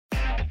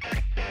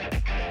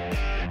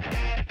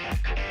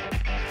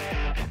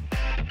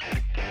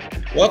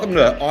Welcome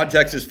to On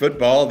Texas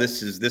Football.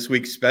 This is this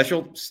week's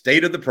special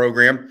State of the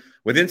Program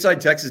with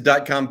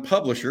InsideTexas.com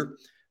publisher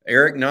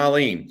Eric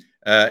Nahlin.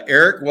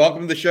 Eric,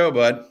 welcome to the show,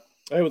 bud.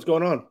 Hey, what's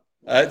going on?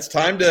 It's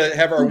time to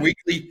have our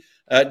weekly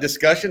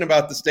discussion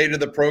about the state of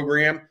the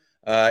program.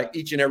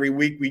 Each and every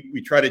week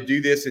we try to do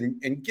this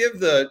and give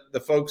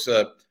the folks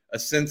a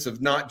sense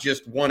of not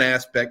just one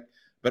aspect,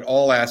 but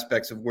all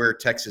aspects of where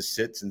Texas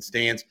sits and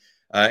stands.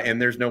 And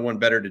there's no one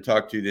better to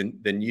talk to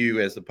than you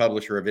as the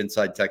publisher of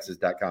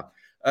InsideTexas.com.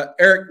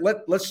 Eric,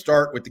 let's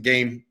start with the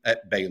game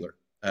at Baylor,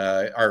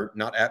 or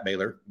not at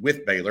Baylor,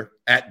 with Baylor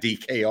at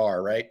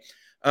DKR, right?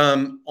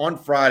 On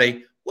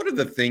Friday, what are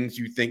the things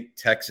you think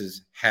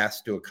Texas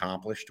has to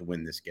accomplish to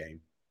win this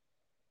game?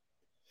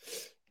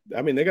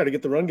 I mean, they got to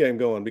get the run game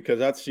going because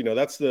that's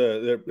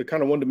they're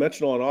kind of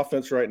one-dimensional on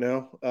offense right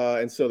now,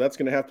 and so that's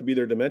going to have to be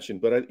their dimension.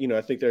 But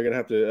I think they're going to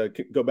have to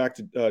go back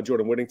to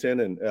Jordan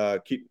Whittington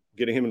and keep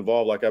getting him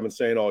involved, like I've been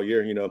saying all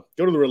year.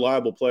 Go to the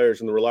reliable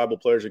players, and the reliable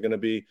players are going to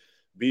be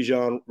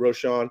Bijan,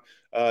 Roschon.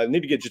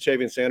 Need to get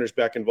Jatavian Sanders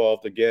back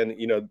involved again.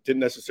 Didn't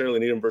necessarily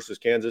need him versus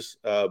Kansas,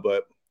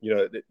 but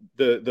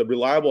the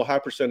reliable high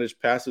percentage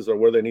passes are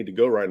where they need to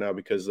go right now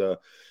because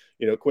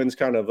Quinn's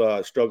kind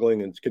of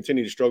struggling and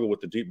continue to struggle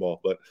with the deep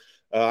ball. But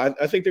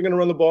I think they're going to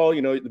run the ball.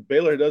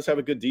 Baylor does have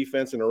a good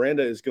defense, and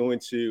Aranda is going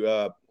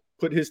to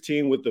put his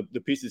team with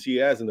the pieces he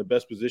has in the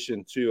best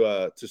position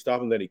to stop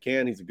him that he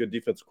can. He's a good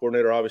defensive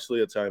coordinator, obviously.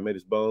 That's how he made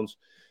his bones.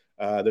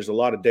 There's a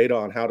lot of data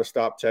on how to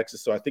stop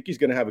Texas, so I think he's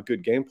going to have a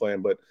good game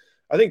plan. But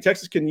I think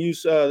Texas can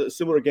use a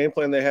similar game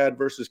plan they had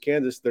versus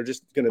Kansas. They're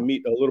just going to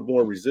meet a little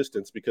more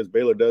resistance because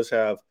Baylor does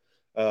have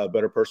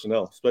better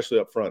personnel, especially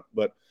up front.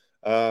 But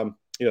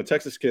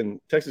Texas can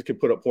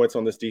put up points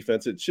on this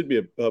defense. It should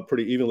be a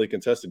pretty evenly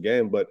contested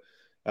game, but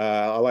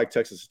I like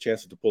Texas'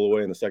 chances to pull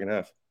away in the second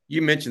half.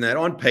 You mentioned that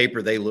on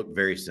paper they look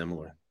very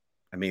similar.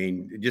 I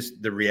mean,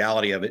 just the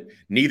reality of it.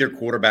 Neither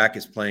quarterback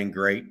is playing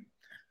great.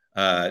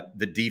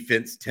 The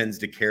defense tends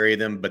to carry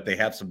them, but they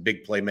have some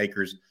big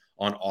playmakers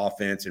on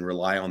offense and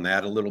rely on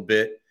that a little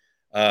bit.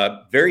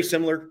 Very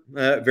similar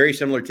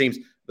teams.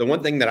 The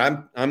one thing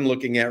that I'm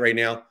looking at right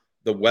now,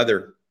 the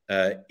weather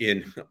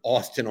in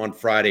Austin on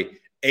Friday,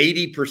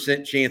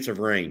 80% chance of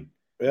rain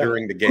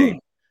during the game.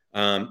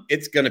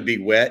 It's going to be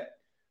wet.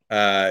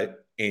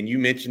 And you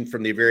mentioned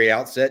from the very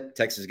outset,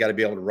 Texas has got to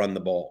be able to run the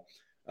ball.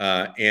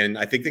 And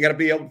I think they got to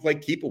be able to play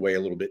keep away a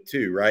little bit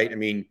too, right? I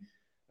mean,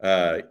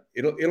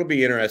 it'll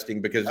be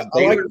interesting because I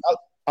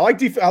like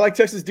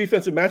Texas'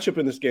 defensive matchup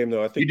in this game,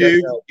 though. I think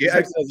Texas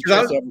has a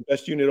chance to have the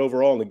best unit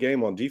overall in the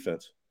game on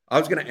defense. I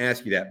was going to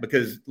ask you that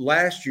because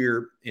last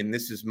year, and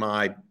this is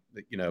my,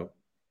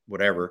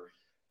 whatever,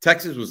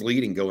 Texas was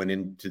leading going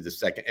into the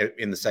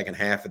second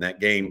half in that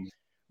game,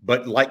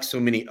 but like so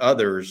many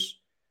others,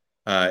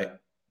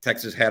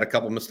 Texas had a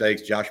couple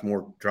mistakes. Josh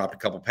Moore dropped a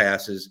couple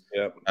passes,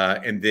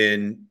 and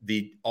then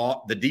the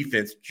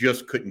defense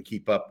just couldn't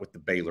keep up with the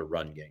Baylor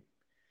run game.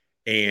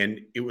 And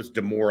it was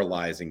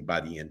demoralizing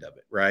by the end of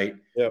it, right?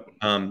 Yep.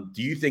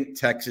 Do you think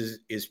Texas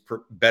is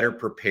better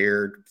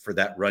prepared for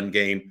that run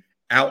game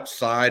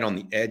outside on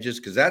the edges?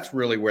 Because that's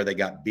really where they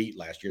got beat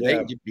last year. They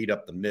didn't get beat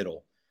up the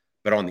middle,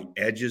 but on the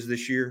edges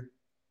this year.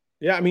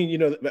 Yeah, I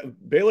mean,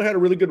 Baylor had a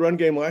really good run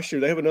game last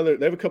year. They have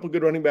a couple of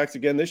good running backs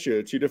again this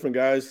year. Two different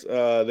guys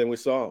than we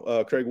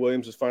saw. Craig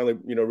Williams is finally,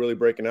 really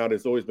breaking out.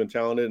 He's always been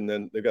talented, and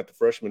then they've got the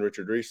freshman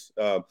Richard Reese,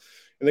 and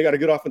they got a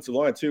good offensive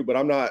line too. But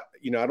I'm not,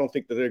 I don't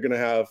think that they're going to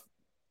have.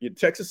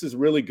 Texas is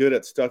really good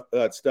at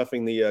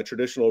stuffing the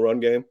traditional run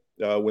game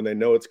when they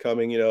know it's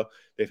coming.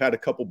 They've had a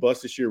couple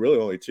busts this year, really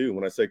only two.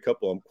 When I say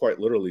couple, I'm quite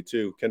literally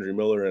two: Kendry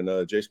Miller and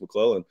Jace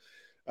McClellan.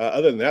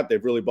 Other than that,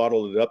 they've really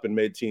bottled it up and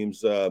made teams,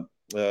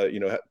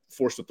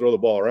 forced to throw the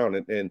ball around.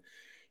 And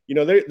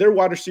their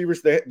wide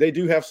receivers, they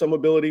do have some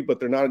ability, but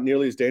they're not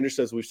nearly as dangerous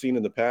as we've seen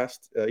in the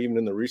past, even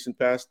in the recent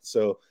past.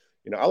 So,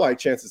 I like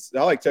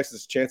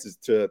Texas' chances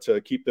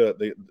to keep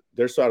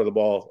their side of the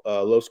ball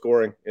low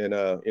scoring and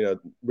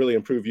really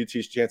improve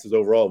UT's chances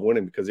overall of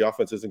winning because the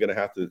offense isn't going to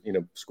have to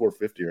score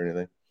 50 or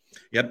anything.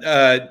 Yep.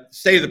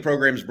 State of the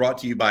Program is brought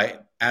to you by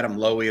Adam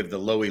Lowy of the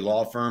Lowy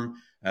Law Firm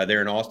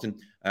there in Austin.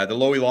 The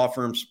Lowy Law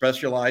Firm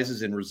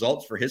specializes in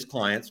results for his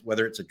clients,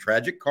 whether it's a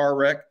tragic car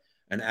wreck,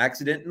 an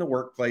accident in the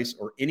workplace,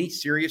 or any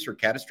serious or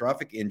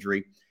catastrophic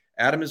injury.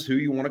 Adam is who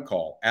you want to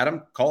call.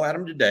 Call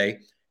Adam today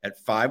at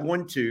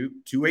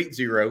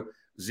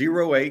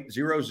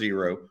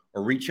 512-280-0800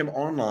 or reach him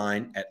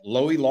online at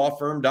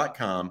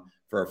loweylawfirm.com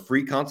for a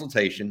free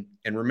consultation.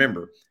 And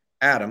remember,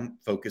 Adam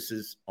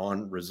focuses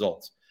on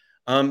results.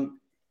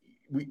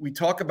 We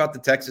talk about the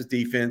Texas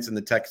defense and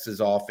the Texas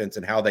offense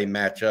and how they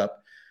match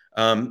up.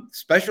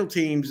 Special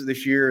teams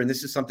this year, and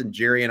this is something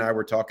Jerry and I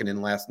were talking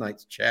in last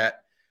night's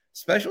chat,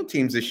 special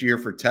teams this year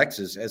for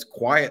Texas has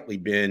quietly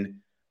been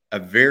a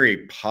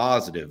very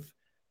positive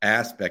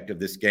aspect of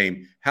this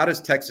game. How does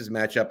Texas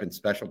match up in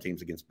special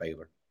teams against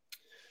Baylor?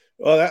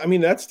 Well, I mean,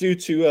 that's due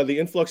to the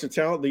influx of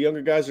talent. The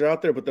younger guys are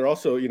out there, but they're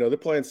also, they're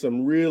playing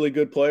some really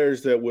good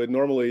players that would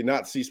normally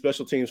not see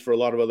special teams for a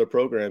lot of other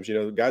programs.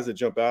 The guys that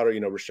jump out are,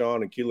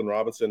 Rashawn and Keelan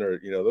Robinson are,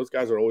 those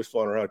guys are always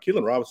flying around.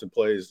 Keelan Robinson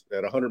plays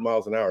at 100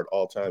 miles an hour at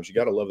all times. You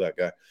got to love that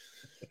guy.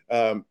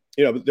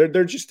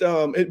 They're just,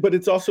 but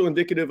it's also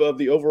indicative of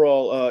the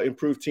overall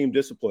improved team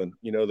discipline.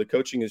 The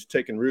coaching is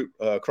taking root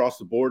across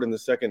the board in the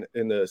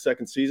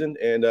second season,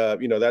 and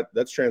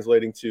that's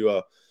translating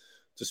to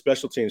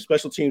special teams.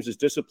 Special teams is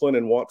discipline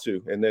and want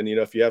to, and then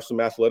if you have some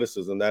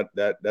athleticism,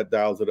 that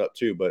dials it up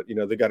too. But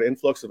they got an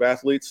influx of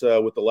athletes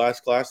with the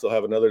last class. They'll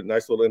have another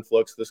nice little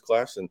influx this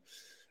class, and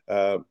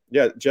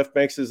Jeff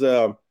Banks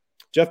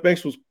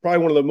was probably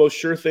one of the most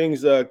sure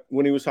things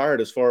when he was hired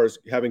as far as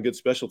having good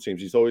special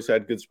teams. He's always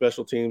had good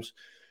special teams.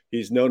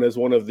 He's known as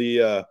one of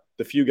the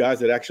few guys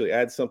that actually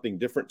adds something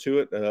different to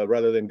it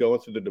rather than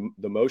going through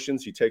the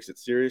motions. He takes it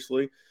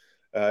seriously.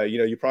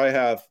 You probably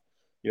have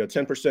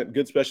 10%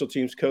 good special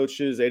teams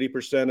coaches,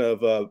 80%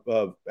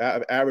 of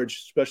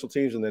average special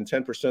teams, and then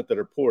 10% that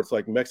are poor. It's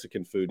like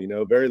Mexican food,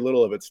 very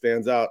little of it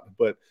stands out,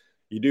 but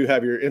you do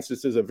have your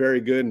instances of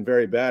very good and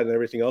very bad, and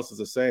everything else is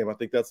the same. I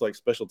think that's like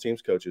special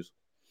teams coaches.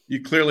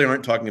 You clearly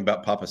aren't talking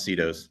about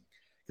Papacitos,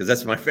 because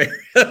that's my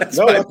favorite. There's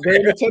a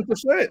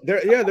 10%.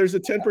 There's a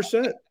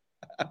 10%.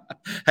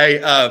 Hey,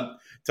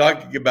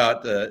 talking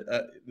about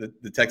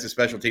the Texas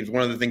special teams,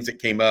 one of the things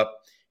that came up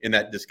in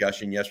that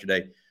discussion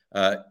yesterday,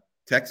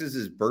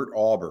 Texas's Bert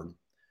Auburn,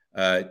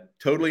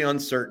 totally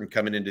uncertain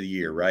coming into the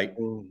year, right?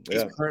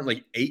 He's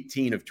currently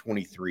 18 of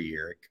 23,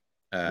 Eric,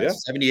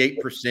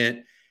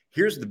 78%.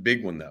 Here's the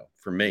big one, though,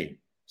 for me,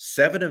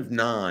 7 of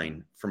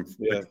 9 from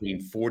between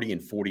 40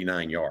 and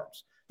 49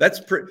 yards. That's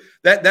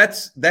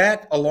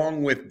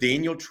along with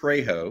Daniel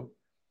Trejo,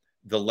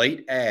 the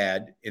late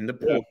ad in the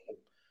pool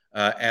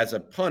as a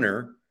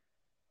punter.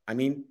 I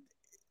mean,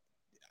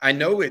 I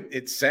know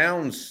it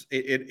sounds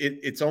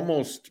it's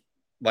almost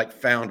like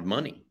found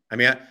money. I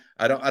mean,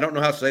 I don't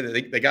know how to say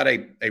that. They got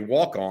a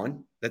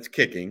walk-on that's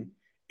kicking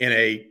and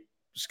a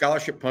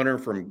scholarship punter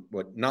from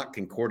not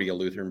Concordia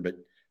Lutheran, but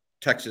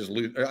Texas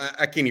Lutheran.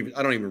 I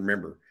don't even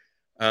remember.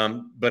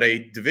 But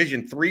a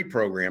Division III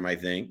program, I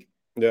think.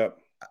 Yeah.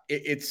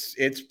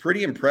 It's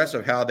pretty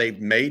impressive how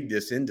they've made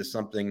this into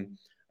something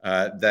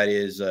that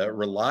is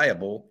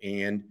reliable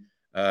and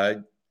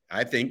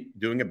I think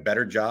doing a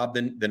better job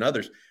than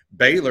others.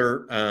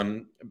 Baylor,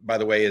 by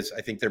the way,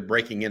 I think they're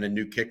breaking in a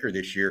new kicker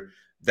this year.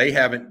 They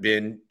haven't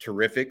been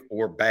terrific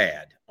or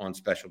bad on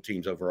special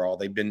teams overall.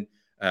 They've been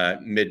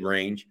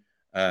mid-range.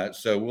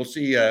 So we'll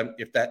see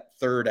if that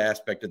third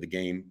aspect of the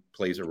game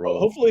plays a role.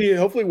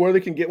 Hopefully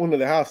Worthy can get one to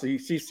the house. He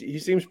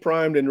seems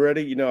primed and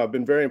ready. I've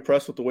been very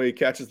impressed with the way he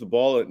catches the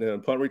ball at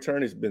punt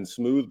return. He's been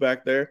smooth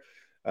back there.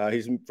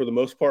 He's, for the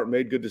most part,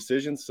 made good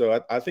decisions.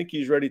 So I think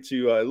he's ready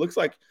to it looks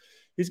like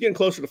he's getting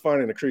closer to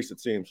finding a crease, it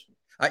seems.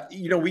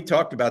 We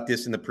talked about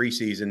this in the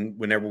preseason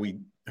whenever we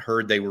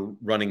heard they were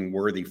running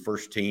Worthy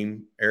first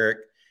team, Eric.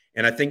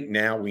 And I think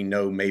now we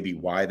know maybe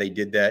why they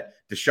did that.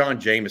 Deshaun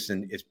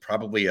Jameson is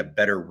probably a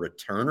better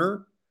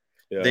returner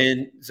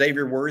than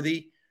Xavier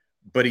Worthy,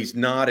 but he's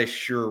not as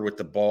sure with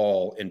the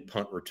ball in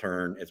punt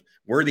return.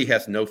 Worthy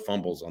has no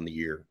fumbles on the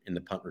year in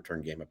the punt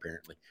return game,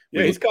 apparently.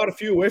 Yeah, he's caught a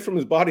few away from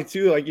his body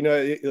too.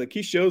 Like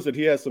he shows that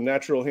he has some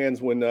natural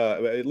hands when,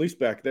 at least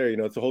back there,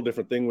 it's a whole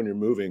different thing when you're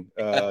moving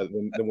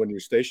than when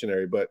you're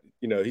stationary. But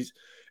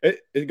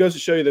it goes to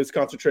show you that his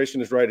concentration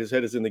is right. His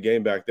head is in the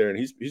game back there, and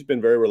he's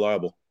been very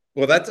reliable.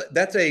 Well,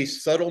 that's a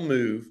subtle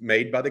move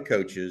made by the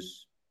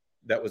coaches.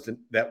 That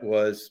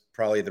was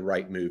probably the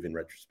right move in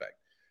retrospect.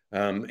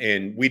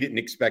 And we didn't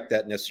expect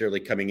that necessarily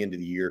coming into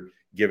the year,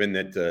 given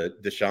that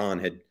Deshaun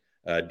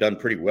had done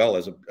pretty well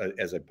as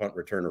a punt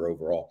returner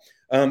overall.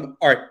 All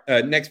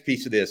right, next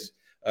piece of this.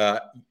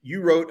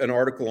 You wrote an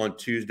article on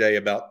Tuesday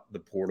about the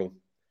portal.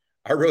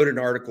 I wrote an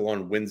article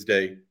on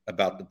Wednesday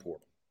about the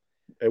portal.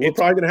 And we're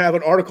probably going to have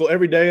an article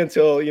every day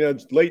until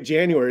late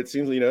January. It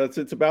seems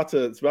it's about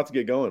to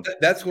get going.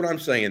 That's what I'm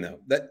saying, though.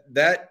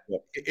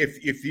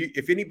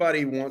 If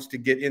anybody wants to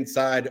get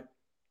inside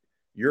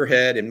your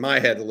head and my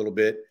head a little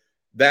bit,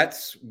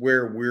 that's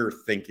where we're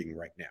thinking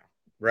right now,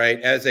 right?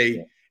 As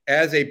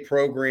a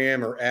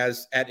program or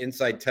as at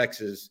Inside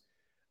Texas,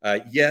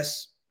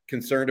 yes,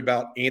 concerned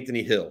about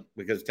Anthony Hill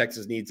because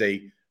Texas needs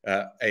a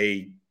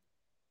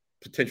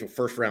potential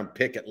first round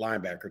pick at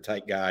linebacker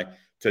type guy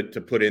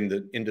to put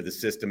into the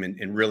system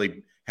and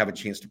really have a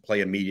chance to play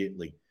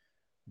immediately.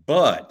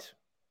 But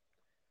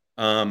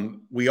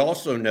we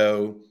also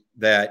know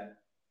that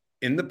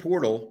in the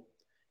portal,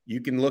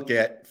 you can look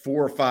at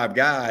 4 or 5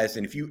 guys,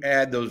 and if you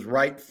add those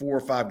right 4 or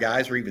 5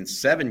 guys or even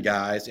 7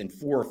 guys and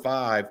 4 or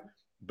 5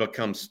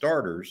 become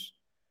starters,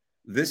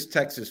 this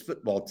Texas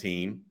football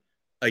team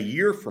a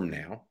year from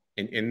now,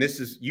 and this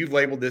is, you've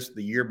labeled this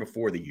the year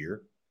before the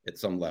year at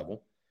some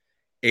level,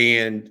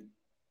 and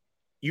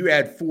you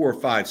add 4 or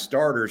 5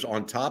 starters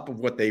on top of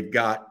what they've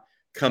got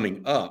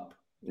coming up.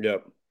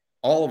 Yep.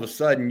 All of a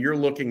sudden, you're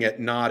looking at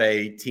not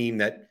a team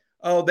that,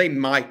 they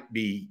might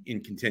be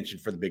in contention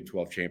for the Big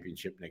 12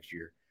 championship next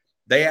year.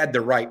 they add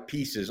the right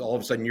pieces, all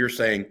of a sudden you're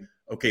saying,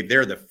 okay,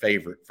 they're the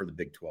favorite for the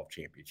Big 12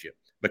 championship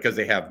because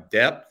they have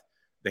depth,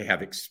 they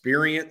have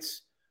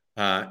experience,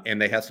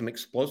 and they have some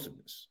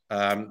explosiveness. What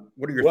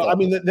are your thoughts? I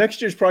mean, the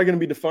next year's probably going to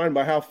be defined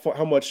by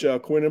how much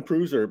Quinn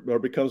improves or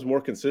becomes more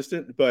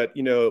consistent. But,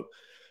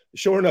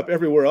 shoring up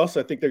everywhere else,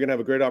 I think they're going to have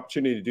a great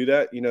opportunity to do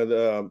that.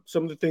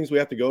 Some of the things we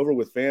have to go over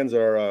with fans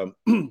are,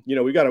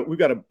 we've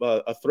got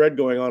a thread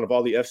going on of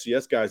all the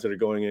FCS guys that are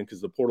going in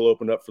because the portal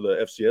opened up for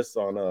the FCS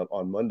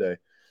on Monday.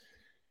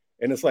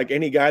 And it's like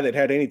any guy that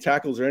had any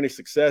tackles or any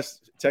success,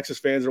 Texas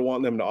fans are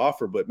wanting them to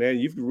offer. But, man,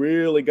 you've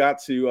really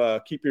got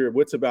to keep your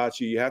wits about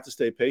you. You have to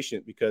stay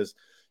patient because,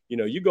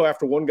 you go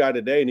after one guy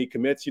today and he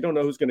commits. You don't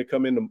know who's going to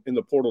come in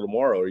the portal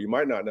tomorrow, or you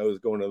might not know who's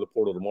going to the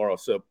portal tomorrow.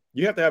 So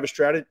you have to have a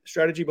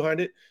strategy behind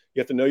it. You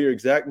have to know your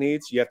exact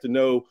needs. You have to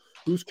know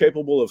who's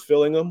capable of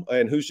filling them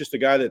and who's just a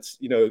guy that's,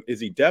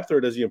 is he depth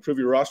or does he improve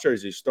your roster?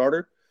 Is he a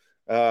starter?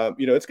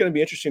 It's going to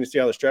be interesting to see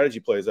how the strategy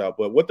plays out.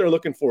 But what they're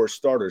looking for is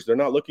starters. They're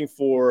not looking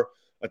for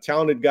a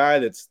talented guy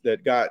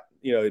that got,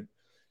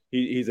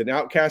 he's an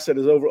outcast at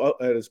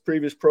his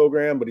previous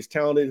program, but he's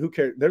talented. Who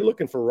cares? They're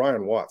looking for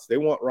Ryan Watts. They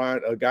want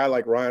a guy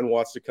like Ryan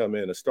Watts to come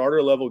in, a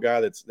starter level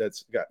guy that's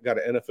got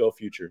an NFL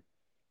future.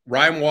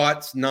 Ryan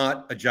Watts,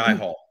 not a Jai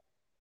Hall.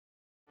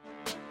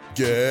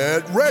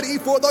 Get ready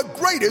for the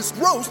greatest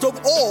roast of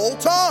all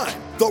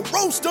time, the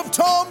Roast of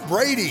Tom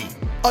Brady,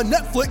 a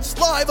Netflix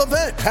live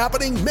event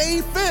happening May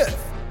 5th.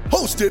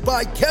 Hosted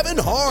by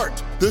Kevin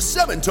Hart, the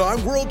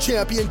 7-time world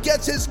champion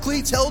gets his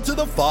cleats held to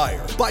the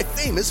fire by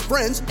famous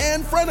friends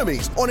and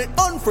frenemies on an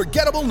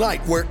unforgettable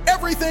night where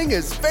everything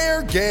is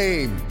fair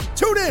game.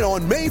 Tune in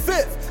on May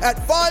 5th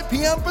at 5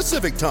 p.m.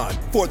 Pacific time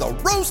for the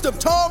Roast of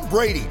Tom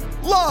Brady,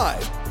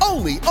 live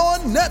only on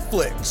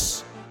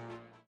Netflix.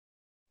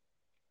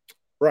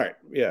 Right.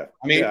 Yeah.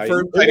 I mean,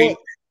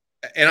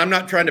 and I'm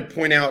not trying to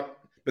point out,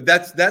 but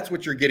that's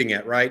what you're getting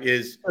at, right?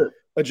 Is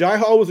a Jai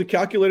Hall was a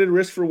calculated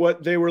risk for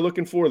what they were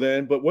looking for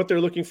then, but what they're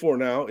looking for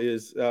now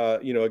is,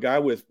 a guy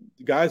with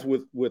guys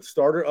with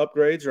starter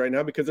upgrades right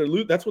now because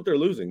that's what they're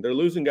losing. They're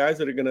losing guys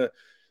that are going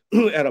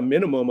to, at a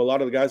minimum, a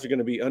lot of the guys are going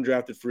to be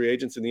undrafted free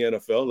agents in the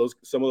NFL.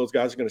 Some of those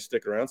guys are going to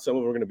stick around. Some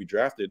of them are going to be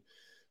drafted.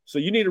 So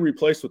you need to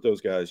replace with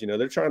those guys.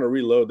 They're trying to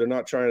reload. They're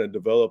not trying to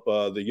develop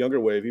the younger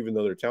wave, even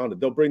though they're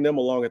talented. They'll bring them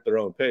along at their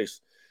own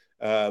pace,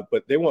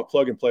 but they want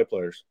plug-and-play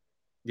players.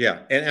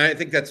 Yeah, and I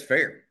think that's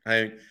fair.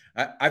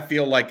 I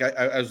feel like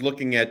I was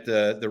looking at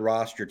the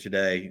roster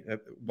today,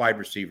 wide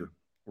receiver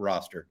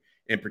roster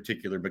in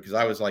particular, because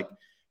I was like,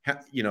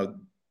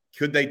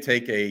 could they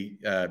take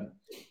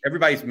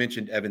everybody's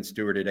mentioned Evan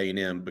Stewart at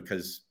A&M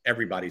because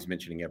everybody's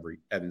mentioning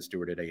Evan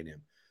Stewart at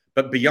A&M.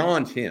 But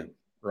beyond him,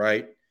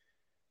 right,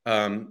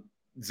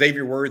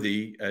 Xavier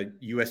Worthy, a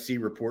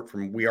USC report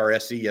from We Are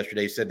SC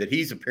yesterday, said that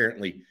he's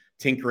apparently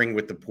tinkering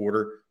with the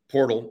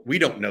portal. We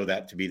don't know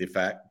that to be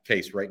the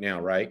case right now,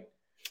 right?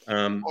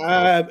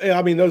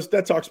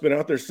 That talk's been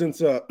out there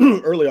since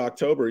early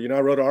October. I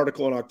wrote an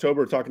article in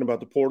October talking about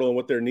the portal and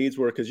what their needs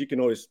were because you can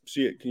always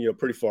see it,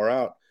 pretty far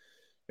out.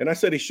 And I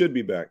said he should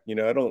be back.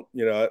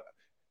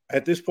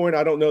 At this point,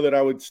 I don't know that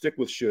I would stick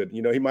with should.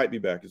 He might be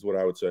back is what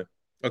I would say.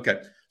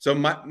 Okay. So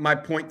my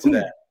point to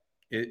that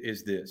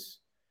is this.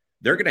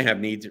 They're going to have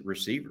needs at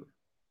receiver.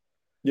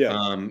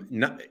 Yeah.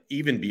 Not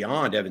even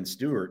beyond Evan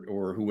Stewart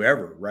or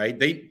whoever, right?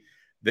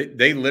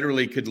 They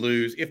literally could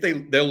lose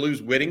they'll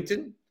lose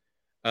Whittington.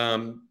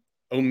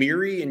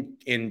 O'Meary and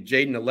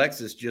Jaden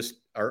Alexis just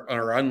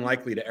are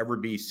unlikely to ever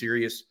be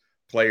serious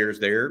players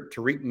there.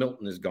 Tariq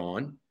Milton is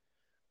gone.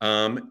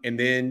 And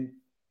then,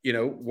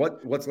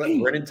 what's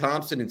left? Brennan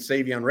Thompson and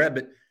Savion Red,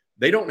 but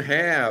they don't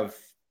have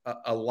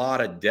a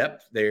lot of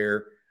depth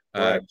there.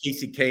 Right.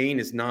 Casey Kane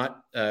is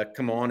not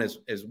come on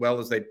as well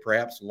as they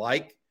perhaps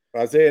like.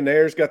 Isaiah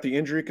Nayer's got the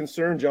injury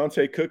concern.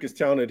 Jonte Cook is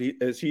talented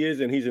as he is,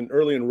 and he's an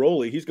early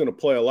enrollee. He's going to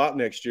play a lot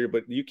next year,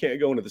 but you can't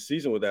go into the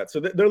season with that. So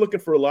they're looking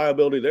for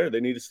reliability there.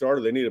 They need a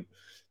starter. They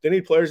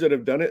need players that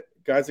have done it,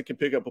 guys that can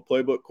pick up a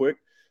playbook quick,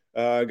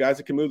 guys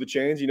that can move the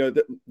chains.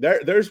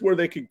 There's where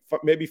they could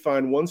maybe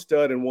find one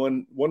stud and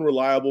one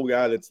reliable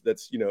guy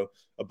that's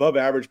above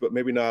average, but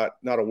maybe not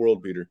a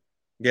world beater.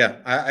 Yeah,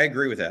 I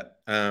agree with that.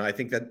 I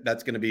think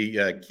that's going to be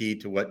key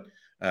to what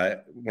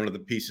one of the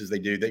pieces they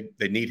do.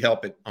 They need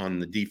help on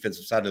the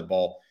defensive side of the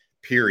ball,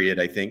 period,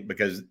 I think,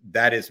 because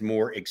that is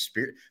more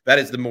experience. That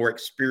is the more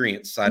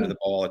experienced side of the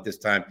ball at this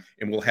time,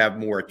 and we'll have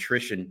more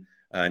attrition,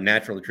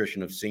 natural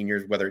attrition of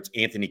seniors, whether it's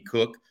Anthony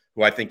Cook,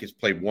 who I think has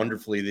played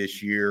wonderfully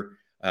this year.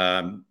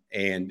 And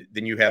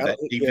then you have that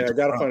defense. Yeah,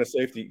 got to find a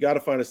safety. Got to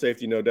find a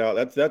safety, no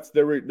doubt.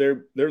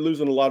 They're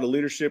losing a lot of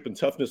leadership and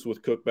toughness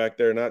with Cook back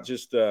there, not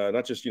just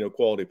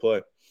quality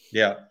play.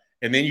 Yeah,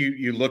 and then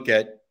you look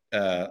at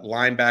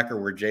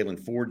linebacker where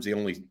Jalen Ford's the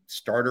only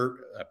starter,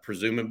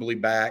 presumably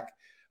back.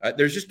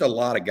 There's just a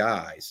lot of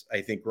guys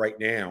I think right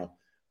now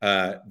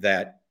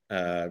that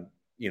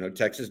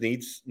Texas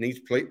needs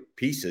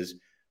pieces.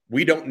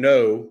 We don't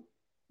know,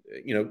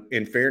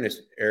 in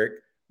fairness, Eric.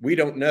 We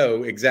don't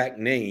know exact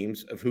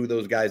names of who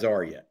those guys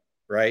are yet,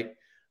 right?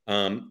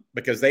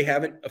 because they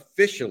haven't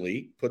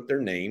officially put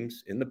their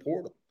names in the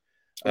portal.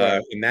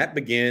 Right. And that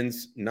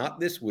begins not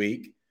this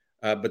week,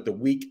 but the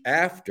week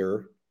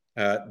after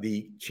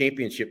the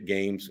championship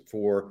games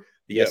for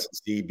the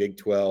SEC, Big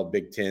 12,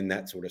 Big 10,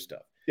 that sort of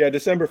stuff. Yeah,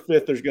 December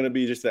 5th, there's going to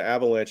be just an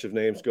avalanche of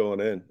names going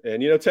in.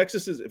 And,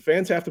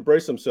 fans have to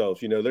brace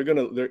themselves.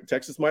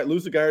 Texas might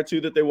lose a guy or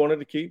two that they wanted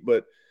to keep,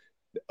 but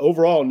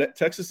overall,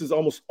 Texas is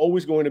almost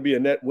always going to be a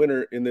net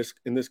winner in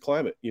this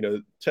climate.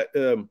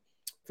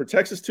 For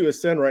Texas to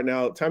ascend right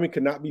now, timing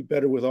could not be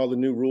better with all the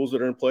new rules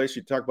that are in place.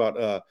 You talk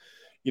about,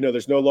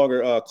 there's no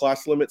longer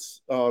class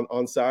limits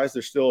on size.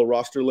 There's still a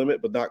roster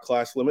limit, but not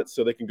class limits,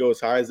 so they can go as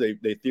high as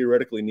they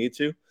theoretically need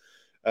to.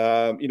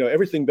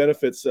 Everything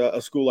benefits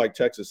a school like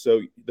Texas.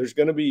 So there's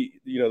going to be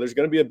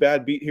a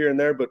bad beat here and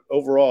there, but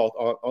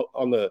overall,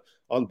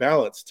 on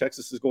balance,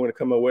 Texas is going to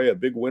come away a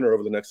big winner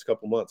over the next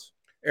couple months.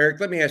 Eric,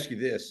 let me ask you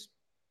this: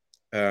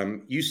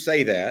 you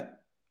say that.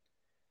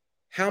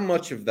 How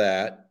much of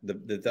that,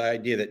 the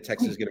idea that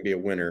Texas is going to be a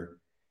winner,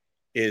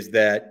 is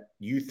that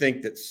you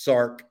think that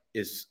Sark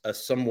is a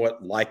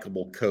somewhat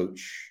likable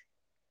coach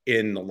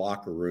in the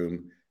locker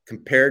room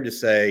compared to,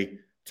 say,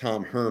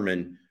 Tom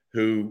Herman,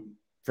 who,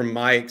 from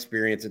my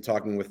experience in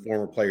talking with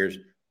former players,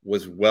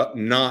 was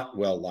not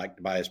well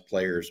liked by his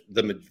players,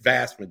 the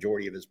vast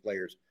majority of his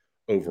players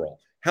overall.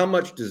 How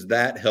much does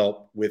that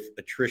help with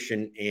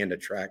attrition and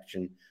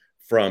attraction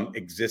from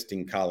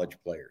existing college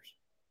players?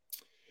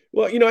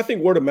 Well, I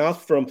think word of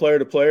mouth from player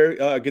to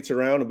player gets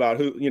around about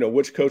who,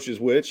 which coach is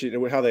which,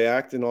 how they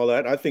act and all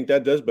that. I think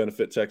that does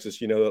benefit Texas.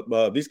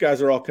 These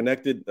guys are all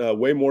connected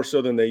way more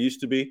so than they used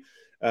to be.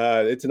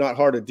 It's not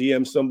hard to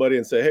DM somebody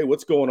and say, hey,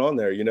 what's going on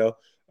there?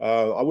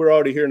 We're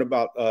already hearing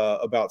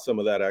about some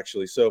of that,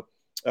 actually. So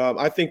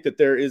I think that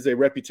there is a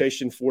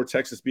reputation for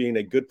Texas being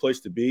a good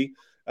place to be.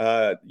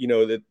 I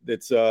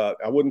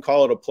wouldn't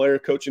call it a player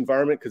coach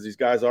environment because these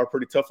guys are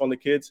pretty tough on the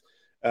kids.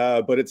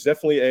 But it's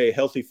definitely a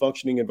healthy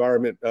functioning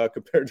environment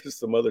compared to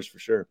some others for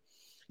sure.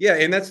 Yeah.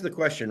 And that's the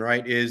question,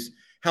 right? Is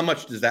how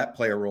much does that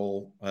play a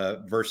role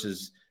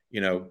versus,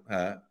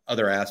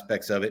 other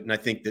aspects of it? And I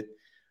think that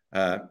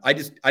I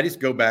just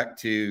go back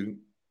to,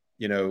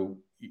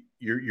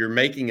 you're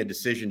making a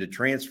decision to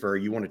transfer.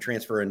 You want to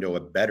transfer into a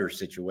better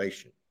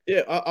situation.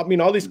 Yeah, I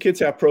mean, all these kids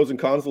have pros and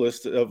cons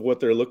list of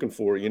what they're looking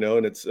for,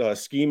 and it's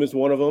scheme is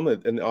one of them.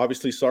 And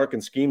obviously Sark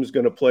and scheme is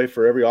going to play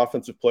for every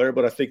offensive player.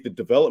 But I think the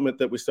development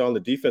that we saw on the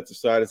defensive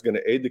side is going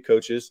to aid the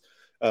coaches,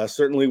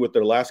 certainly with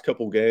their last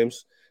couple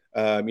games.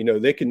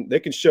 They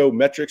can show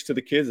metrics to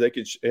the kids. They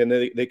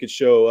could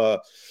show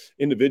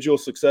individual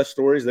success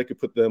stories. They could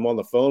put them on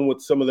the phone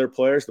with some of their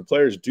players. The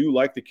players do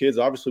like the kids.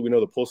 Obviously, we know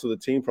the pulse of the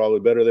team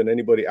probably better than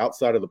anybody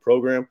outside of the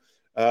program.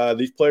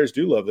 These players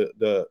do love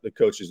the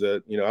coaches.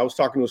 I was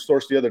talking to a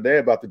source the other day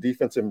about the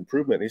defensive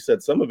improvement. He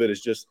said some of it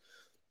is just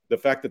the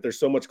fact that they're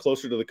so much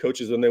closer to the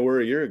coaches than they were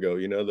a year ago.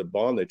 The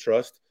bond, they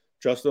trust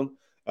them.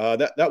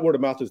 That word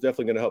of mouth is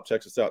definitely going to help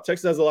Texas out.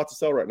 Texas has a lot to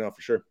sell right now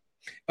for sure.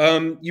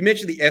 You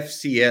mentioned the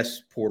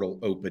FCS portal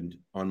opened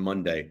on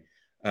Monday.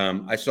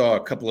 I saw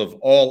a couple of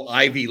all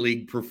Ivy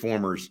League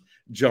performers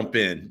jump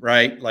in,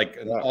 right? Like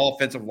an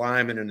offensive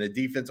lineman and a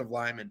defensive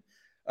lineman.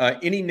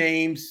 Any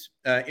names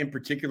in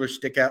particular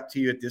stick out to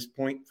you at this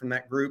point from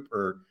that group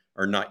or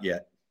not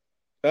yet?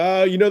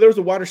 There was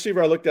a wide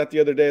receiver I looked at the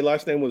other day.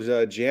 Last name was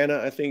Janna,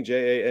 I think,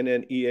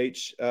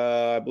 Janneh,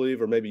 I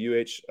believe, or maybe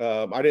UH.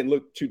 I didn't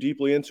look too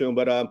deeply into him,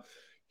 but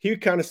he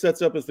kind of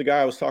sets up as the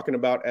guy I was talking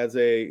about as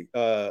a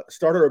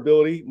starter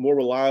ability, more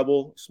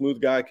reliable, smooth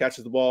guy,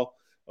 catches the ball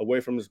away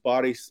from his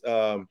body,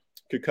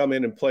 could come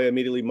in and play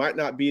immediately. Might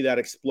not be that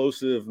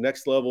explosive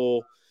next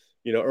level,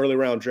 early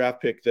round draft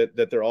pick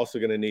that they're also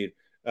going to need.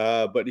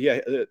 But yeah,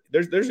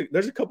 there's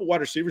a couple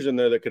wide receivers in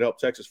there that could help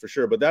Texas for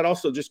sure. But that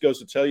also just goes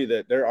to tell you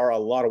that there are a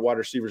lot of wide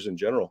receivers in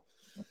general.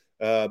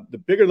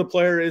 The bigger the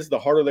player is, the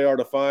harder they are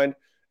to find.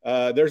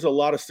 There's a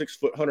lot of 6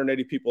 foot,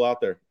 180 people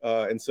out there.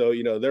 And so,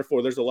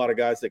 therefore there's a lot of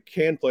guys that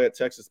can play at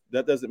Texas.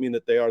 That doesn't mean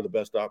that they are the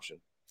best option.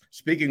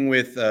 Speaking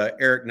with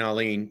Eric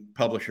Nahlin,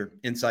 publisher,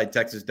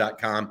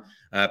 InsideTexas.com.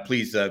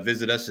 Please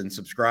visit us and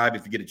subscribe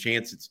if you get a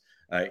chance. It's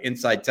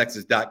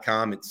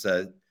InsideTexas.com. It's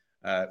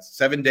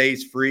 7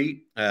 days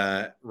free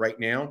right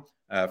now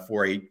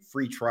for a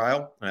free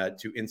trial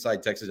to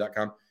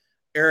InsideTexas.com.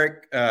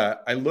 Eric,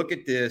 I look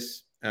at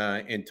this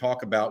and we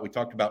talked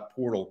about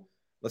portal.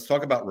 Let's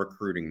talk about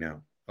recruiting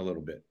now a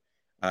little bit.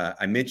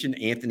 I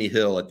mentioned Anthony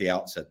Hill at the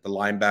outset, the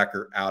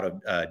linebacker out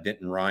of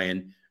Denton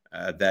Ryan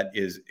that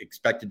is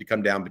expected to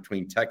come down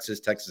between Texas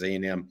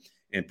A&M,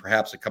 and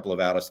perhaps a couple of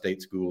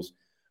out-of-state schools.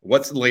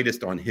 What's the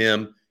latest on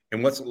him,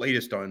 and what's the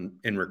latest on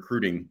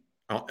recruiting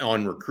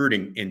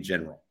in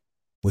general?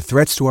 With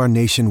threats to our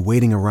nation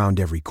waiting around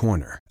every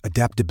corner,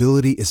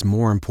 adaptability is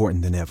more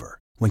important than ever.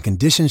 When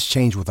conditions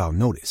change without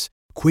notice,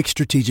 quick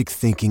strategic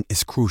thinking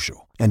is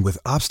crucial. And with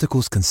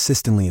obstacles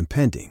consistently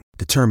impending,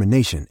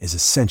 determination is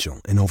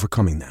essential in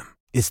overcoming them.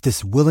 It's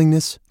this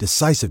willingness,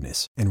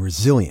 decisiveness, and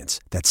resilience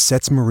that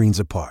sets Marines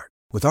apart.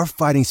 With our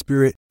fighting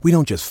spirit, we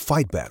don't just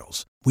fight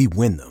battles, we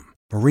win them.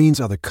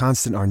 Marines are the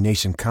constant our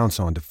nation counts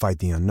on to fight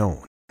the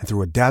unknown. And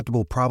through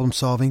adaptable problem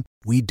solving,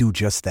 we do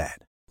just that.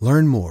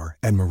 Learn more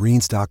at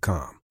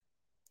marines.com.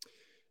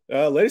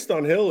 Latest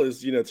on Hill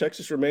is,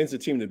 Texas remains the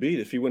team to beat.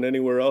 If he went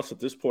anywhere else at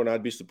this point,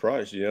 I'd be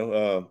surprised.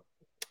 Like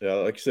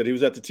I said, he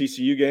was at the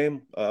TCU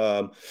game.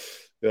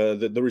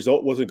 The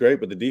result wasn't great,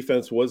 but the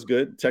defense was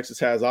good. Texas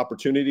has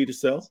opportunity to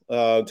sell.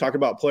 Talk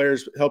about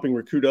players helping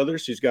recruit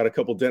others. He's got a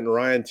couple Denton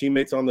Ryan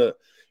teammates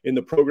in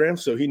the program,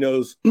 so he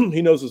knows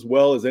as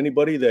well as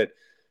anybody that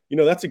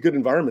that's a good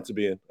environment to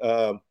be in.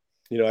 I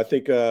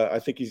think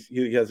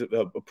he has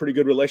a pretty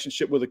good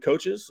relationship with the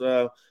coaches.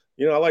 I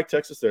like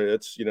Texas there.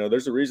 It's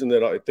there's a reason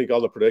that I think all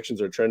the predictions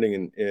are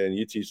trending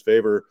in UT's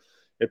favor.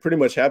 It pretty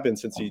much happened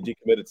since he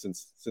decommitted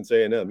since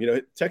A&M.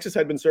 Texas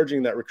had been surging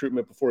in that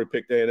recruitment before he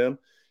picked A&M.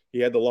 He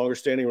had the longer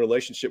standing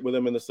relationship with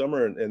them in the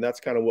summer, and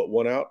that's kind of what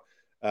won out.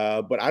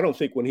 But I don't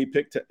think when he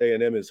picked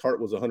A&M, his heart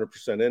was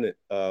 100% in it.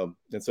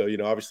 And so,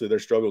 obviously their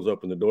struggles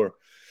open the door.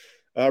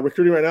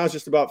 Recruiting right now is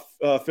just about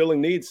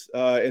filling needs.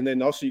 And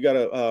then also you got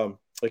to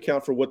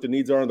account for what the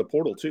needs are in the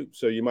portal too.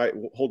 So you might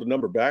hold a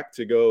number back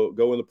to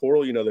go in the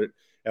portal. That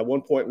at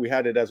one point we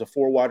had it as a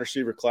 4 wide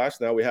receiver class.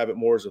 Now we have it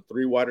more as a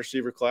 3 wide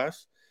receiver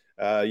class.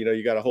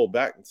 You got to hold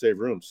back and save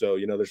room. So,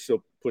 they're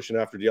still pushing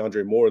after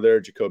DeAndre Moore there,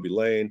 Jacoby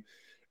Lane.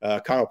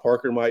 Kyle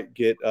Parker might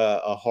get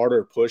a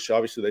harder push.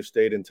 Obviously, they've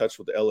stayed in touch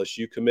with the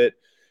LSU commit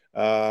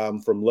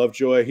from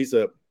Lovejoy. He's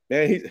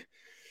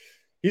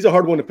a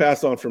hard one to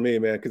pass on for me,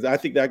 man, because I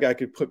think that guy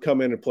could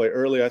come in and play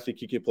early. I think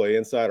he could play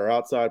inside or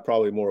outside,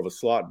 probably more of a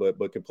slot,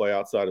 but can play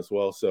outside as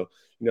well. So,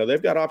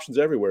 they've got options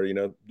everywhere.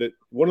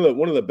 One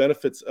of the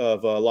benefits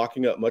of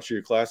locking up much of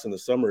your class in the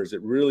summer is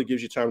it really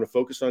gives you time to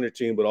focus on your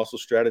team, but also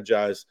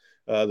strategize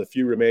the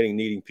few remaining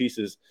needing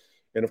pieces.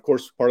 And of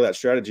course, part of that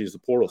strategy is the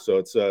portal. So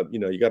it's,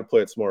 you got to play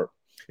it smart.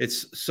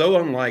 It's so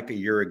unlike a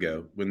year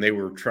ago when they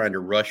were trying to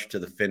rush to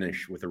the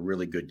finish with a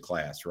really good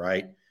class,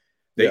 right?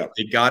 They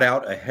got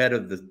out ahead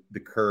of the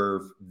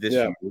curve this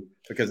year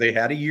because they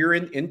had a year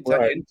in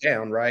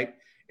town, right?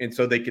 And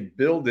so they could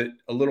build it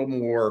a little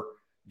more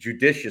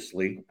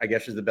judiciously, I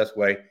guess is the best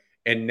way.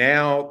 And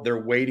now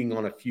they're waiting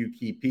on a few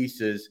key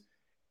pieces,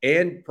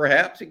 and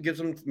perhaps it gives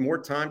them more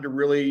time to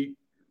really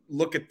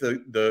look at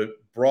the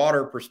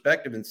broader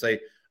perspective and say,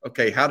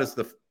 okay, how does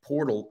the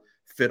portal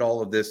fit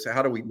all of this?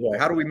 How do we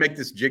make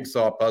this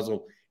jigsaw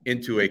puzzle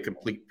into a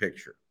complete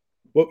picture?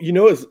 Well,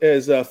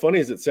 as funny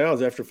as it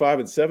sounds, after 5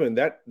 and 7,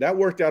 that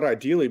worked out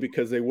ideally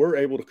because they were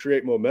able to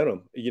create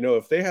momentum.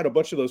 If they had a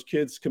bunch of those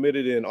kids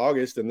committed in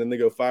August and then they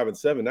go 5 and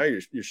 7, now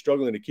you're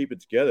struggling to keep it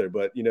together.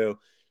 But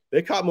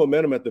they caught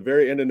momentum at the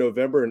very end of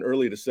November and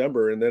early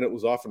December, and then it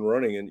was off and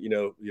running. And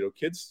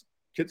kids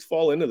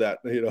fall into that.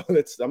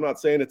 I'm not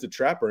saying it's a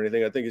trap or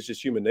anything. I think it's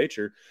just human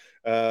nature.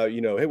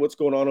 Hey, what's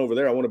going on over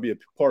there? I want to be a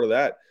part of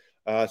that.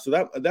 So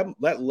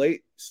that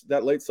late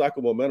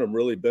cycle momentum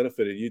really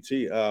benefited UT.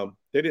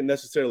 They didn't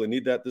necessarily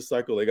need that this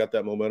cycle. They got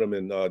that momentum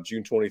in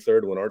June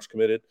 23rd when Arch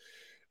committed.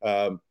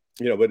 But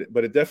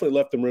it definitely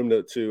left them room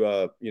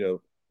to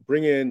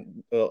bring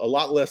in a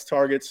lot less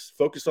targets,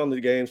 focus on the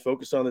games,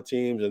 focus on the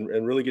teams,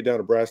 and really get down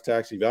to brass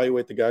tacks,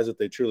 evaluate the guys that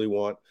they truly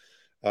want.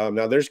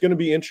 Now there's going to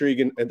be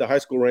intrigue at the high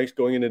school ranks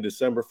going into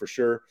December for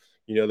sure.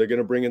 They're going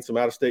to bring in some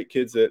out-of-state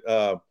kids that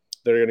are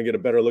going to get a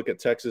better look at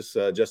Texas.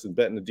 Justin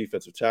Benton, the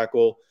defensive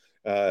tackle,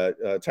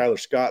 Tyler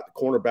Scott, the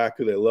cornerback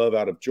who they love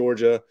out of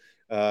Georgia.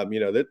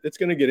 It's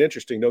going to get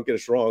interesting. Don't get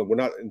us wrong. We're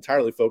not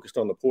entirely focused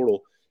on the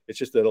portal. It's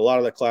just that a lot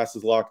of the class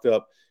is locked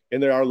up,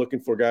 and they are looking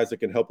for guys that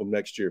can help them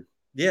next year.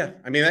 Yeah.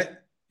 I mean,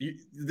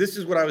 this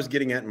is what I was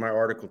getting at in my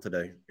article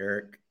today,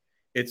 Eric.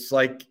 It's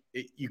like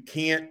you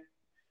can't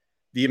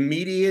 – the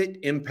immediate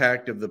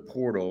impact of the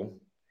portal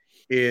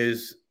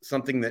is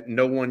something that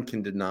no one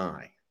can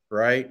deny,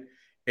 right?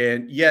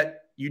 And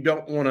yet you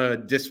don't want to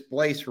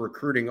displace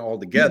recruiting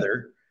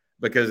altogether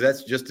because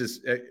that's just as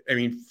 – I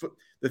mean,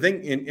 the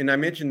thing – and I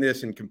mentioned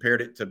this and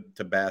compared it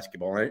to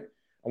basketball, right?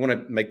 I want to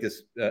make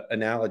this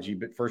analogy,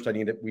 but first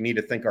we need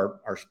to thank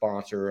our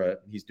sponsor.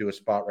 He's due a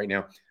spot right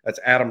now. That's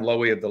Adam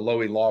Lowy of the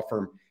Lowy Law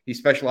Firm. He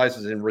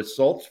specializes in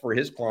results for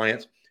his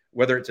clients,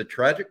 whether it's a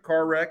tragic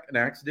car wreck, an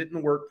accident in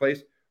the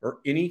workplace, or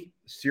any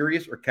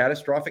serious or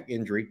catastrophic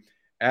injury.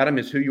 Adam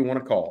is who you want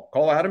to call.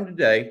 Call Adam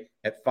today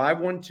at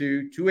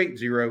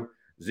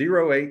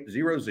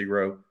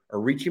 512-280-0800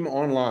 or reach him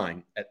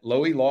online at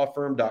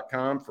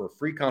loweylawfirm.com for a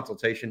free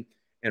consultation.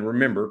 And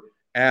remember,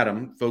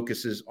 Adam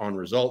focuses on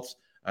results.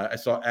 I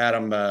saw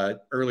Adam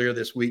earlier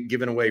this week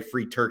giving away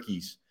free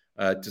turkeys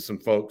to some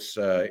folks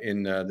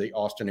in the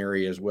Austin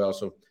area as well.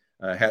 So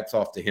hats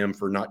off to him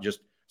for not just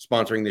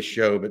sponsoring this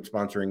show, but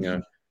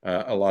sponsoring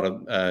a lot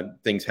of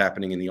things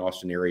happening in the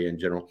Austin area in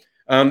general.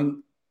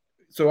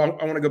 So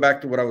I want to go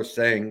back to what I was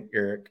saying,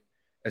 Eric,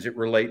 as it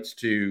relates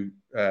to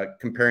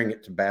comparing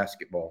it to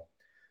basketball,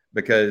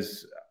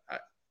 because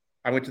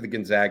I went to the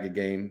Gonzaga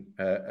game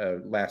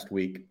last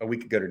week, a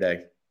week ago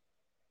today.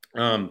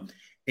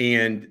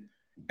 And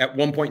at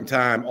one point in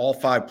time, all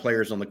 5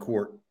 players on the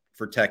court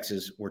for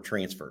Texas were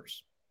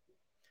transfers.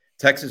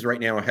 Texas right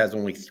now has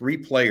only 3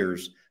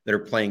 players that are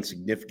playing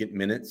significant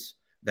minutes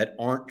that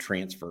aren't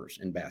transfers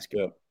in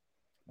basketball.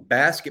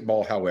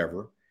 Basketball,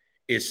 however,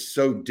 is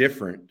so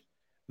different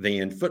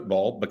than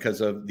football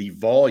because of the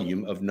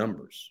volume of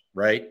numbers,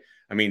 right?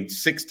 I mean,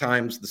 6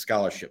 times the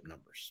scholarship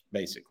numbers,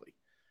 basically.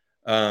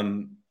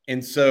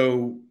 And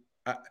so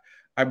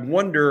I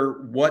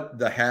wonder what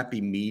the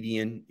happy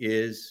median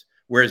is.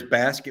 Whereas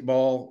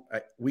basketball,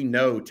 we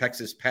know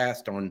Texas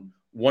passed on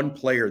one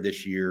player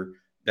this year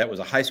that was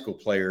a high school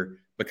player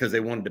because they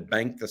wanted to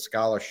bank the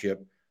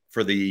scholarship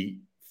for the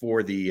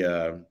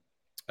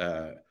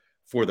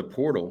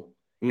portal,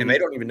 and they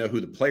don't even know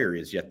who the player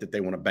is yet that they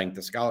want to bank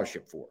the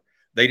scholarship for.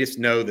 They just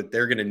know that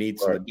they're going to need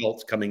some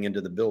adults coming into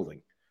the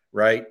building,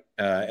 right?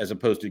 As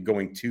opposed to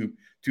going too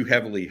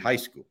heavily high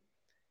school.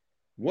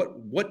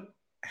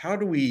 How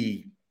do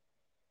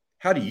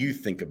you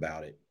think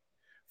about it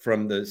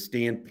from the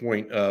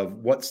standpoint of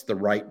what's the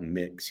right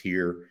mix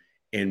here,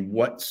 and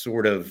what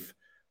sort of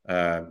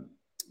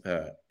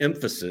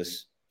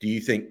emphasis do you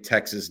think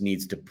Texas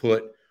needs to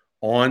put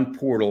on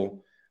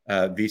portal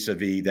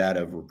vis-a-vis that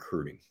of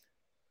recruiting?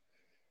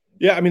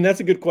 Yeah, I mean, that's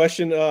a good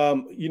question.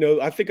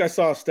 I think I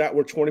saw a stat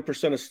where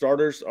 20% of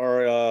starters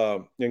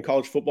are in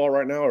college football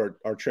right now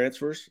are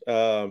transfers.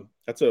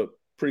 That's a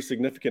pretty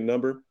significant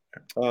number.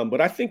 But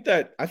I think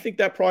that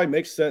probably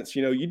makes sense.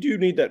 You do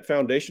need that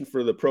foundation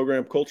for the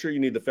program culture. You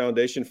need the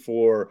foundation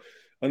for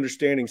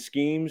understanding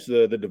schemes,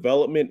 the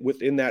development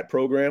within that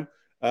program.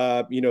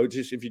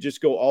 Just if you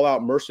just go all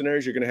out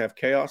mercenaries, you're going to have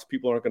chaos.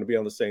 People aren't going to be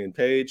on the same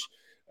page.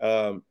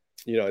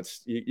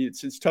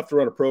 It's tough to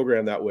run a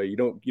program that way. You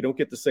don't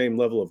get the same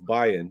level of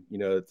buy-in.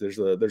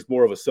 There's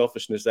more of a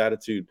selfishness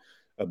attitude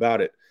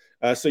about it.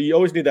 So you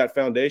always need that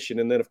foundation,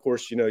 and then of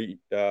course, you need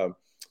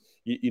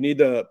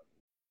the.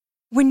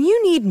 When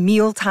you need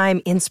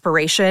mealtime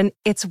inspiration,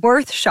 it's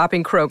worth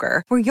shopping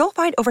Kroger, where you'll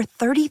find over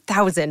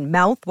 30,000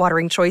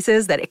 mouth-watering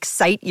choices that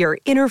excite your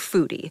inner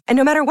foodie. And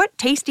no matter what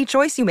tasty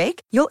choice you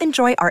make, you'll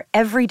enjoy our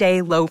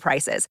everyday low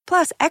prices,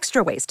 plus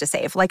extra ways to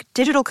save, like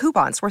digital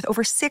coupons worth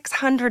over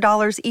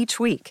 $600 each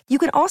week. You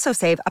can also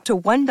save up to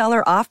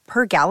 $1 off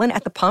per gallon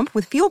at the pump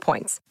with fuel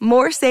points.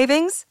 More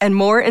savings and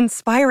more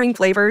inspiring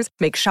flavors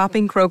make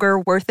shopping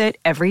Kroger worth it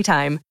every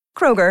time.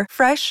 Kroger,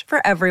 fresh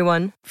for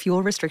everyone.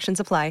 Fuel restrictions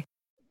apply.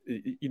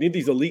 You need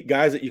these elite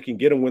guys that you can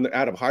get them when they're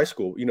out of high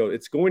school.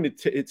 It's going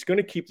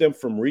to keep them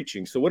from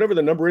reaching. So whatever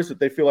the number is that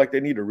they feel like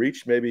they need to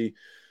reach, maybe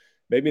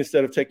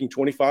instead of taking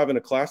 25 in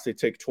a class, they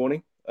take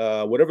 20.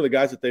 Whatever the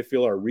guys that they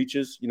feel are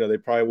reaches, they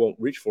probably won't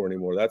reach for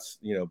anymore. That's,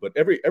 but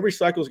every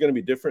cycle is going to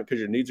be different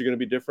because your needs are going to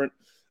be different.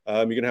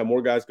 You're going to have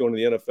more guys going to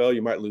the NFL.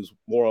 You might lose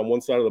more on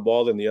one side of the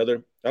ball than the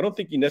other. I don't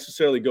think you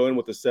necessarily go in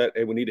with the set,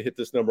 hey, we need to hit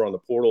this number on the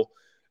portal.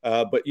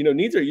 But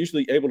needs are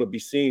usually able to be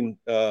seen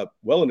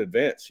well in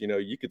advance.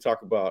 You could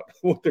talk about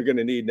what they're going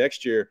to need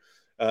next year.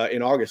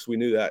 In August, we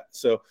knew that.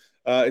 So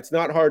it's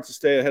not hard to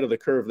stay ahead of the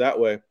curve that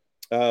way.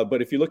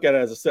 But if you look at it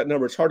as a set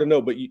number, it's hard to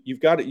know. But you've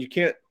got it. You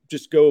can't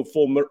just go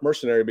full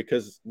mercenary,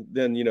 because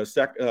then you're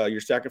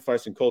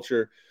sacrificing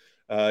culture.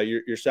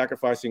 You're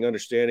sacrificing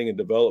understanding and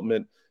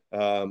development.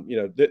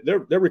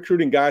 They're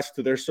recruiting guys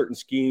to their certain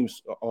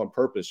schemes on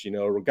purpose.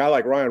 A guy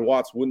like Ryan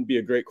Watts wouldn't be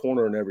a great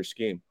corner in every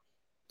scheme.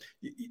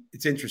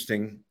 It's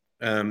interesting,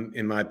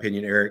 in my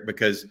opinion, Eric,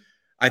 because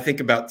I think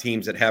about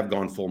teams that have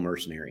gone full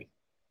mercenary.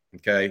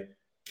 Okay.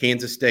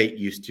 Kansas State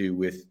used to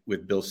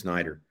with Bill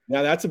Snyder.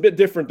 Now that's a bit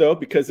different though,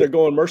 because they're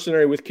going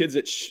mercenary with kids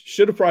that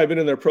should have probably been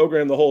in their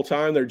program the whole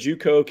time. They're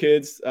JUCO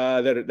kids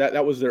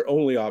that was their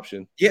only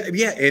option.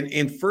 Yeah.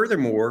 And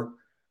furthermore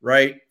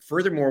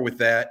with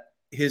that,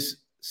 his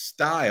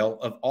style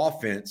of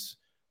offense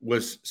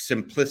was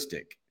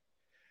simplistic.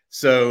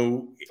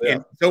 So,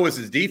 and so was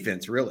his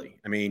defense, really.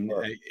 I mean,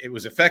 It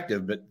was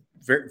effective, but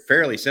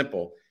fairly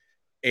simple.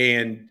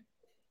 And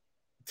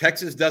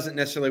Texas doesn't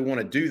necessarily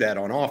want to do that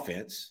on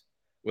offense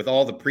with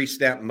all the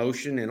pre-snap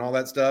motion and all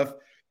that stuff.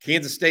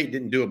 Kansas State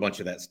didn't do a bunch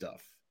of that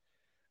stuff.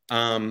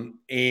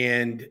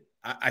 And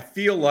I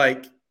feel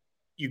like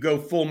you go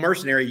full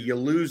mercenary, you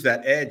lose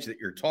that edge that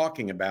you're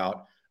talking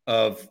about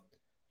of,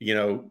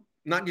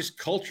 not just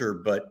culture,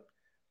 but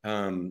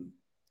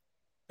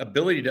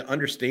ability to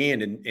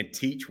understand and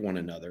teach one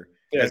another.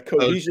 Yeah,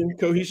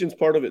 cohesion's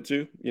part of it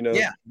too.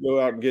 Go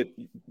out and get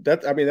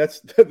that. I mean,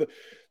 that's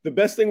the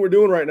best thing we're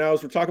doing right now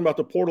is we're talking about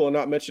the portal and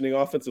not mentioning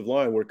offensive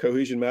line, where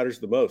cohesion matters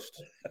the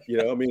most.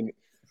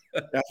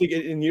 I think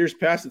in years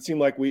past, it seemed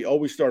like we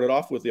always started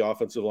off with the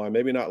offensive line.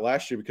 Maybe not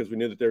last year because we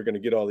knew that they were going to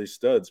get all these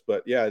studs,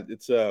 but yeah,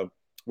 it's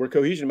where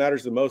cohesion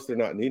matters the most. They're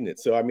not needing it.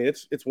 So, I mean,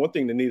 it's one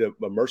thing to need a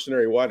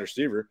mercenary wide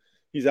receiver.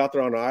 He's out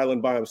there on an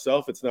island by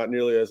himself. It's not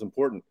nearly as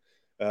important.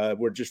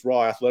 We're just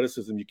raw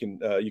athleticism. You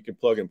can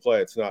plug and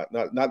play. It's not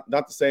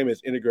the same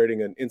as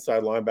integrating an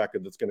inside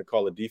linebacker that's going to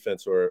call a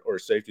defense or a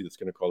safety that's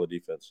going to call a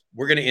defense.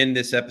 We're going to end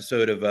this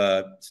episode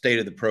of State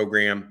of the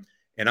Program,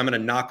 and I'm going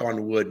to knock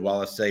on wood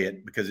while I say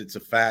it because it's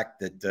a fact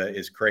that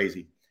is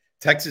crazy.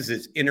 Texas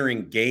is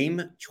entering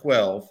game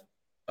 12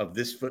 of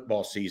this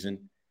football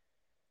season.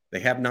 They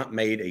have not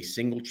made a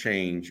single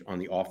change on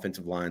the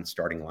offensive line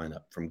starting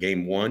lineup from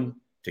game 1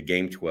 to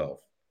game 12.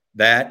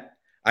 That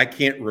I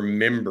can't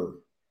remember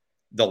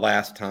the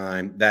last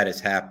time that has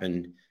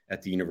happened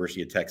at the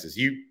University of Texas.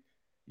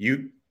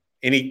 You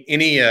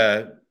any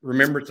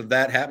remembrance of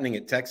that happening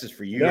at Texas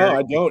for you? No, Eric?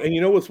 I don't. And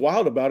you know what's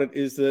wild about it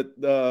is that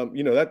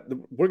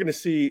we're going to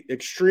see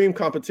extreme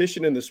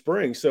competition in the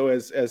spring. So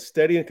as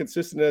steady and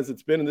consistent as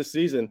it's been in this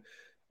season,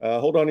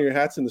 hold on to your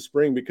hats in the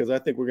spring, because I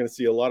think we're going to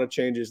see a lot of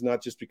changes,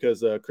 not just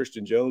because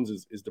Christian Jones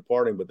is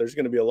departing, but there's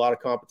going to be a lot of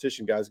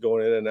competition, guys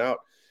going in and out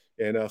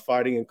and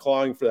fighting and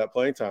clawing for that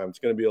playing time. It's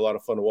going to be a lot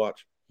of fun to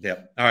watch.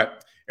 Yep. All right.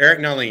 Eric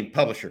Nalin,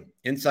 publisher,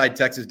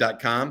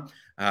 InsideTexas.com.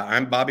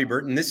 I'm Bobby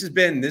Burton. This has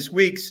been this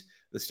week's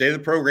The State of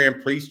the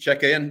Program. Please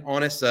check in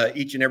on us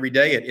each and every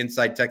day at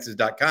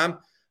InsideTexas.com.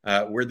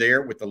 We're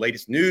there with the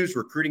latest news,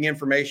 recruiting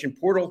information,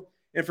 portal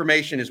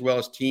information, as well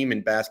as team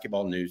and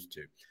basketball news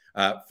too.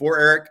 For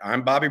Eric,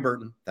 I'm Bobby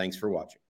Burton. Thanks for watching.